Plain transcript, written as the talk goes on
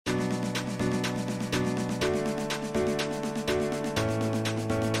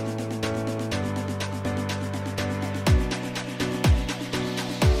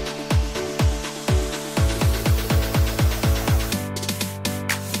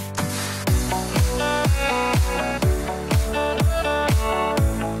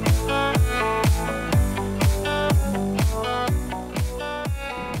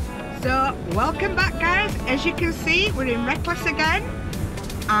as you can see, we're in Reckless again,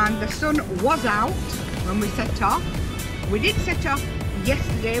 and the sun was out when we set off. We did set off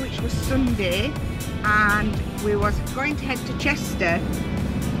yesterday, which was Sunday, and we was going to head to Chester,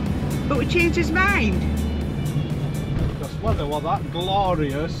 but we changed his mind. Because weather was that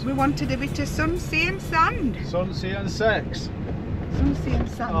glorious. We wanted a bit of sun, sea and sand. Sun, sea and sex. Sun, sea and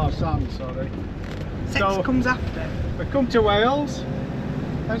sand. Oh, sand, sorry. Sex so, comes after. We come to Wales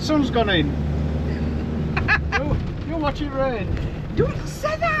and sun's gone in. you watch it rain. Don't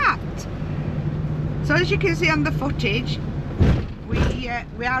say that! So as you can see on the footage, we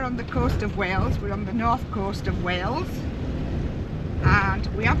are on the coast of Wales. We're on the north coast of Wales, and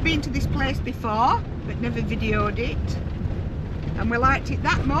we have been to this place before but never videoed it, and we liked it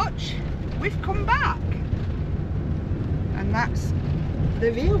that much we've come back, and that's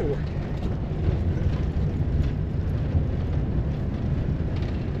the view.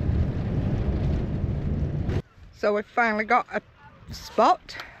 So we've finally got a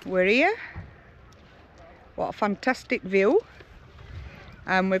spot. We're here. What a fantastic view.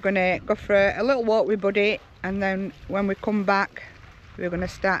 And we're going to go for a little walk with Buddy, and then when we come back we're going to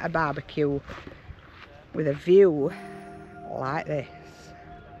start a barbecue with a view like this.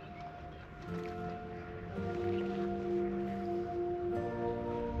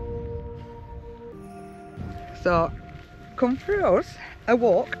 So come for us, a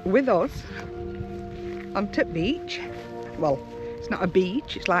walk with us onto beach. Well, it's not a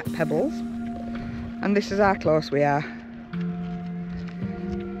beach, it's like pebbles, and this is how close we are.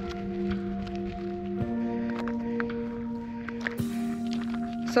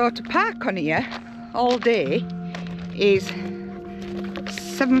 So to park on here all day is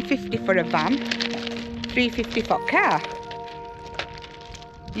 $7.50 for a van, $3.50 for a car.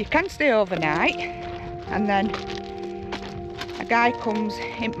 You can stay overnight, and then a guy comes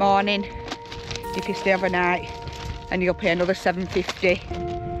in the morning if you stay overnight, and you'll pay another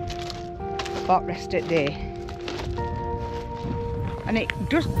 $7.50 for rest of the day. And it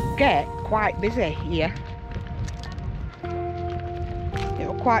does get quite busy here. It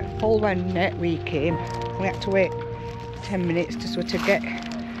was quite full when we came. We had to wait 10 minutes to sort of get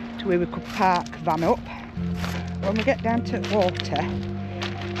to where we could park van up. When we get down to the water,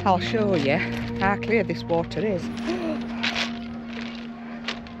 I'll show you how clear this water is.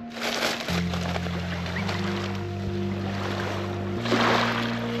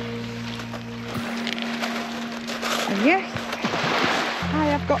 And yes, I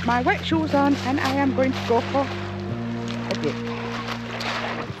have got my wet shoes on, and I am going to go for a dip.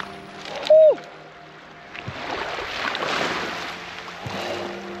 Ooh.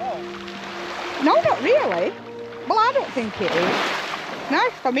 No, not really. Well, I don't think it is.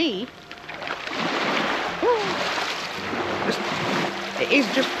 Nice for me. It is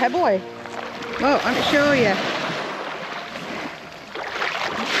just pebbly. Look, let me show you.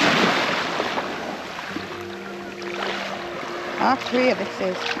 How clear this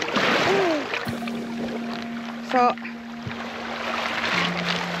is. So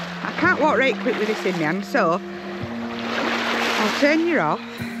I can't walk right quick with this in my hand, so I'll turn you off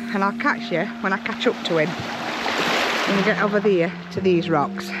and I'll catch you when I catch up to him when we get over there to these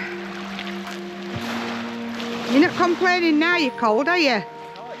rocks. You're not complaining now you're cold, are you? No,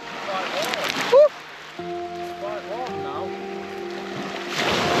 it's quite warm. It's quite warm now.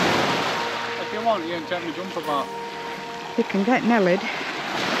 If you want, you can take my jumper back. You can get Nellid.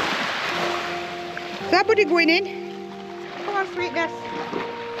 Is that Buddy going in? Come on, sweetness.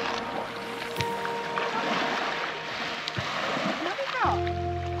 No, he's not.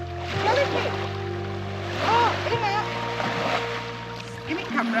 No, is it? Oh, here. Give me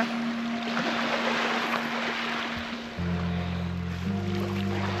camera.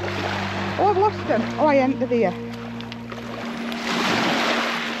 Oh, I've lost them. Oh, I entered here.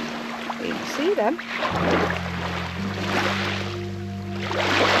 You can see them.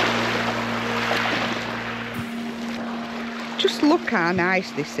 Just look how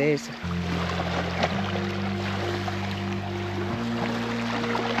nice this is.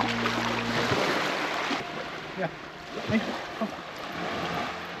 Yeah.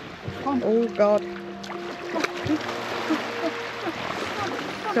 Come. Oh God.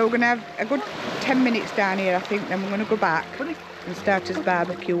 So we're going to have a good 10 minutes down here, I think, then we're going to go back and start his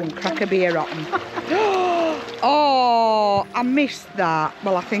barbecue and crack a beer at them. Oh, I missed that.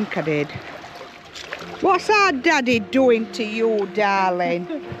 Well, I think I did. What's our daddy doing to you, darling?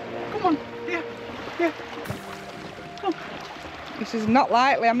 Come on, yeah, yeah. Come. This is not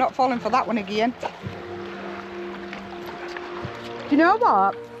likely. I'm not falling for that one again. Do you know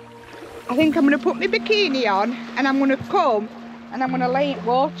what? I think I'm going to put my bikini on and I'm going to come and I'm going to lay in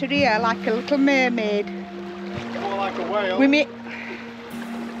water here like a little mermaid. a whale. We meet.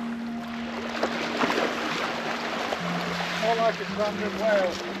 More like a stranded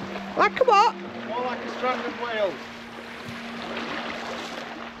whale. Like a what? More like a stranded whale.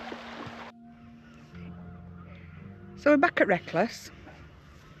 So we're back at Reckless.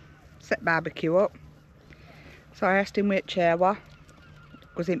 Set barbecue up. So I asked him where the chair was.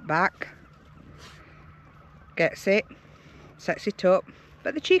 Goes in back. Gets it. Sets it up.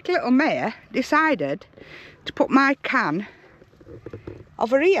 But the cheeky little mare decided to put my can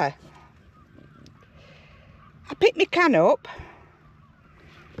over here. I picked my can up.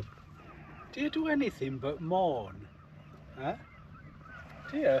 Do you do anything but mourn? Huh?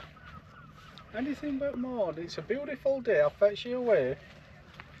 Do you? Anything but mourn. It's a beautiful day. I'll fetch you away.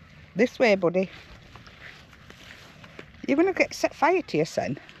 This way, buddy. You're going to get set fire to your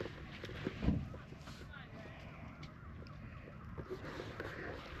son.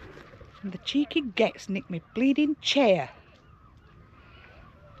 And the cheeky gets nicked me bleeding chair.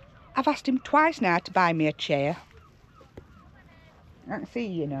 I've asked him twice now to buy me a chair. I can see,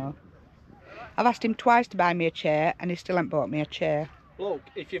 you know. I've asked him twice to buy me a chair and he still hasn't bought me a chair. Look,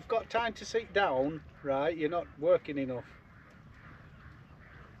 if you've got time to sit down, right, you're not working enough.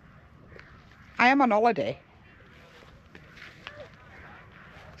 I am on holiday.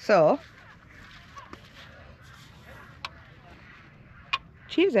 So,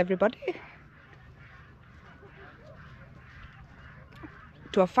 cheers everybody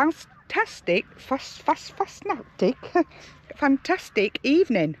to a fantastic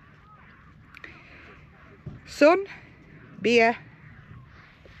evening. Sun, beer,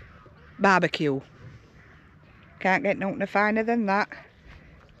 barbecue. Can't get nothing finer than that.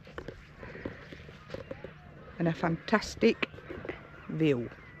 And a fantastic view.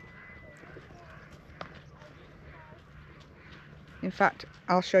 In fact,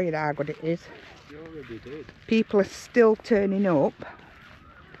 I'll show you how good it is. You already did. People are still turning up.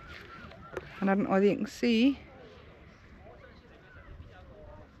 And I don't know whether you can see.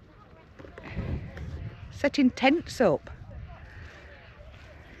 Setting tents up.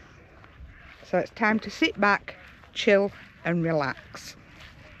 So it's time to sit back, chill and relax.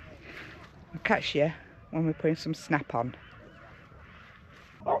 I'll catch you when we're putting some snap on.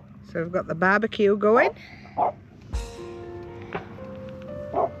 So we've got the barbecue going.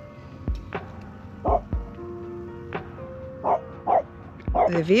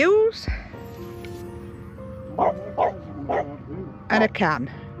 The views. And a can.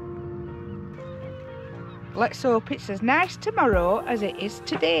 Let's hope it's as nice tomorrow as it is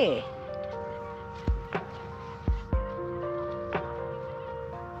today.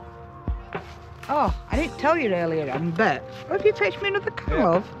 Oh, I didn't tell you earlier on, but have you fetched me another can,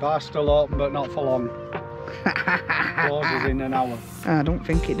 love? Bar's still open, but not for long. Closes in an hour. I don't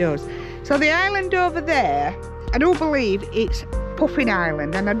think it does. So the island over there, I do believe it's Puffin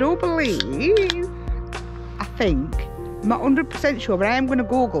Island, and I do believe, I think, I'm not 100% sure, but I am going to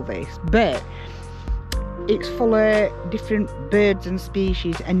Google this, but it's full of different birds and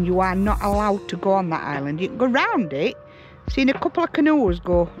species, and you are not allowed to go on that island. You can go round it. I've seen a couple of canoes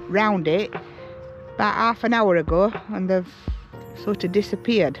go round it about half an hour ago, and they've sort of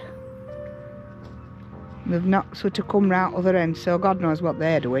disappeared. They've not sort of come round other end, so God knows what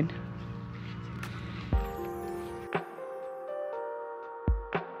they're doing.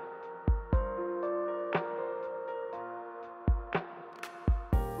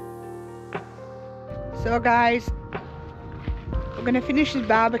 So guys, we're going to finish this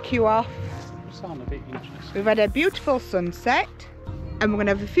barbecue off. Sound a bit interesting. We've had a beautiful sunset, and we're going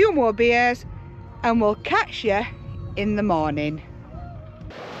to have a few more beers, and we'll catch you in the morning.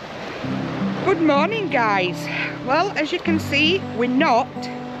 Good morning guys. Well, as you can see, we're not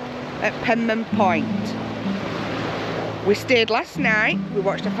at Penmon Point. We stayed last night, we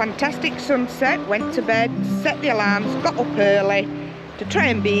watched a fantastic sunset, went to bed, set the alarms, got up early to try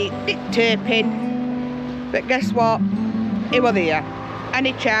and beat it taping. But guess what? He was there, and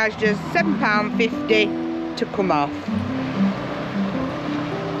he charged us £7.50 to come off.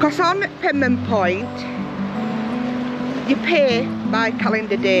 Because on Penmon Point, you pay by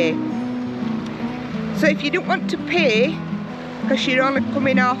calendar day. So if you don't want to pay, because you're only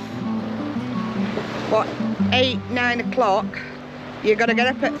coming off, what, 8, 9 o'clock, you've got to get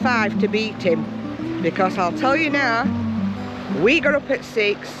up at 5 to beat him. Because I'll tell you now, we got up at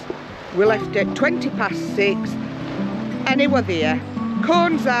 6, we left at 6:20, and he was there.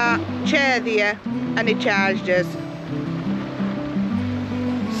 Cones out, chair there, and he charged us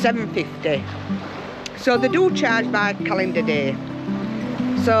 £7.50. So they do charge by calendar day.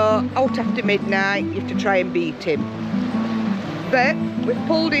 So out after midnight, you have to try and beat him. But we've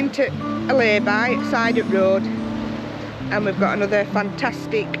pulled into a lay-by at Side of Road, and we've got another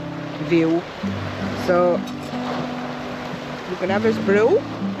fantastic view. So we're going to have us brew,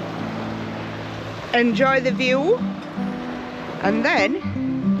 enjoy the view, and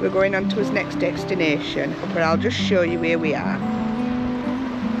then we're going on to his next destination, but I'll just show you where we are.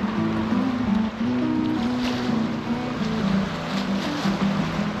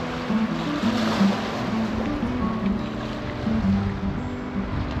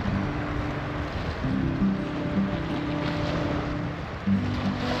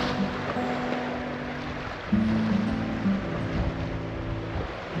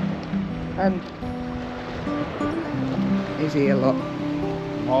 And he's here, look.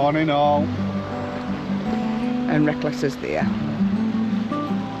 Morning all. And Reckless is there.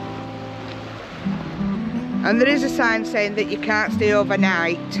 And there is a sign saying that you can't stay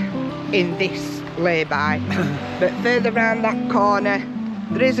overnight in this lay-by. But further around that corner,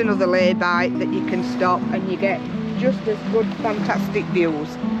 there is another lay-by that you can stop and you get just as good, fantastic views.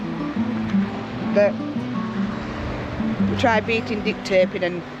 But we tried beating Dick Turpin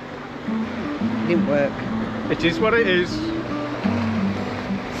and it didn't work. It is what it is.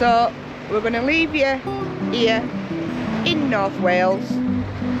 So we're going to leave you here in North Wales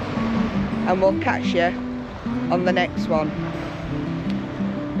and we'll catch you on the next one.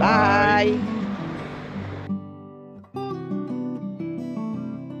 Bye.